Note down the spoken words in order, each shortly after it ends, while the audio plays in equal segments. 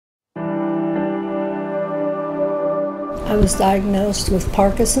I was diagnosed with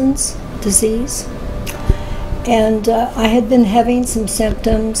Parkinsons Disease. And I had been having some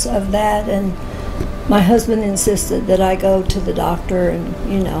symptoms of that, and my husband insisted that I go to the doctor and,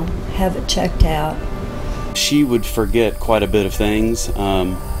 have it checked out. She would forget quite a bit of things. A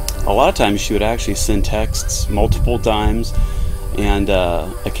lot of times she would actually send texts multiple times, and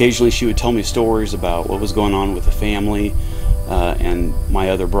occasionally she would tell me stories about what was going on with the family and my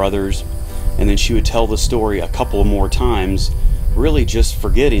other brothers, and then she would tell the story a couple more times, really just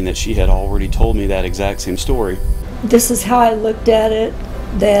forgetting that she had already told me that exact same story. This is how I looked at it,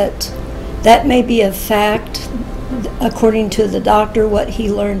 that may be a fact according to the doctor, what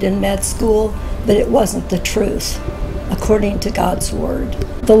he learned in med school, but it wasn't the truth according to God's Word.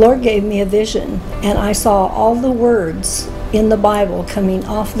 The Lord gave me a vision, and I saw all the words in the Bible coming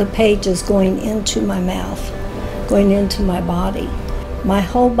off the pages, going into my mouth, going into my body. My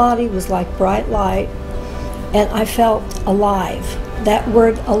whole body was like bright light, and I felt alive. That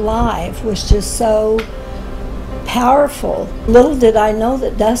word alive was just so powerful. Little did I know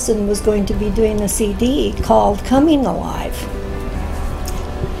that Dustin was going to be doing a CD called Coming Alive.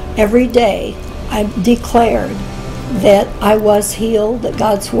 Every day I declared that I was healed, that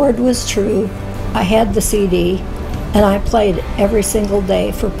God's Word was true. I had the CD, and I played it every single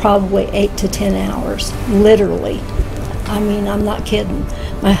day for probably 8 to 10 hours, literally. I mean, I'm not kidding.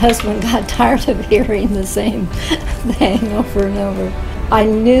 My husband got tired of hearing the same thing over and over. I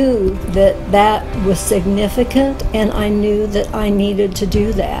knew that that was significant, and I knew that I needed to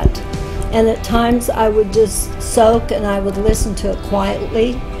do that. And at times I would just soak and I would listen to it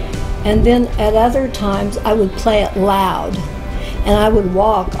quietly. And then at other times I would play it loud. And I would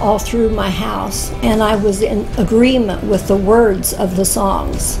walk all through my house, and I was in agreement with the words of the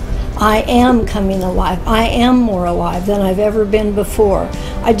songs. I am coming alive. I am more alive than I've ever been before.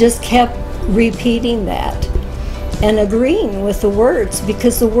 I just kept repeating that and agreeing with the words,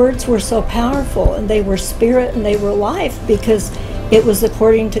 because the words were so powerful, and they were spirit and they were life, because it was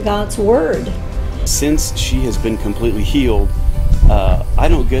according to God's Word. Since she has been completely healed, I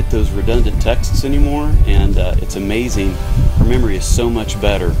don't get those redundant texts anymore, and it's amazing. Her memory is so much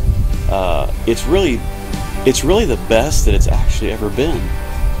better. It's really the best that it's actually ever been.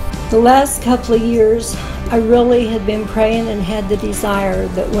 The last couple of years, I really had been praying and had the desire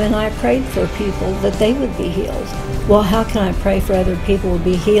that when I prayed for people, that they would be healed. Well, how can I pray for other people to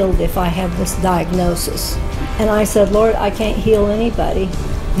be healed if I have this diagnosis? And I said, Lord, I can't heal anybody,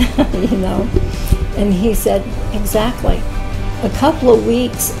 And He said, exactly. A couple of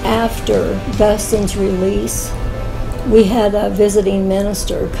weeks after Dustin's release, we had a visiting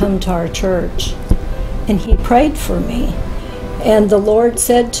minister come to our church, and he prayed for me. And the Lord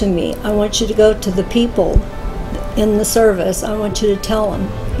said to me, I want you to go to the people in the service. I want you to tell them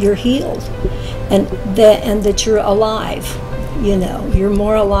you're healed, and that you're alive. You're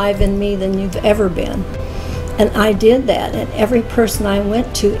more alive in me than you've ever been. And I did that, and every person I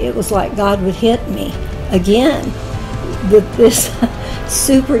went to, it was like God would hit me again with this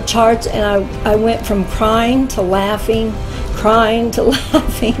supercharged, and I went from crying to laughing, crying to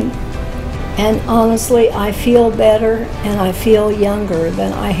laughing. And honestly, I feel better and I feel younger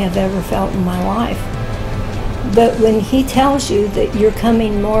than I have ever felt in my life. But when He tells you that you're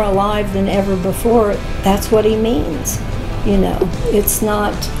coming more alive than ever before, that's what He means. It's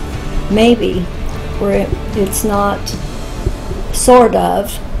not maybe, or it's not sort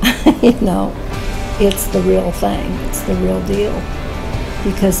of, It's the real thing. It's the real deal,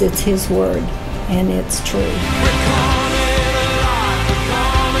 because it's His Word and it's true.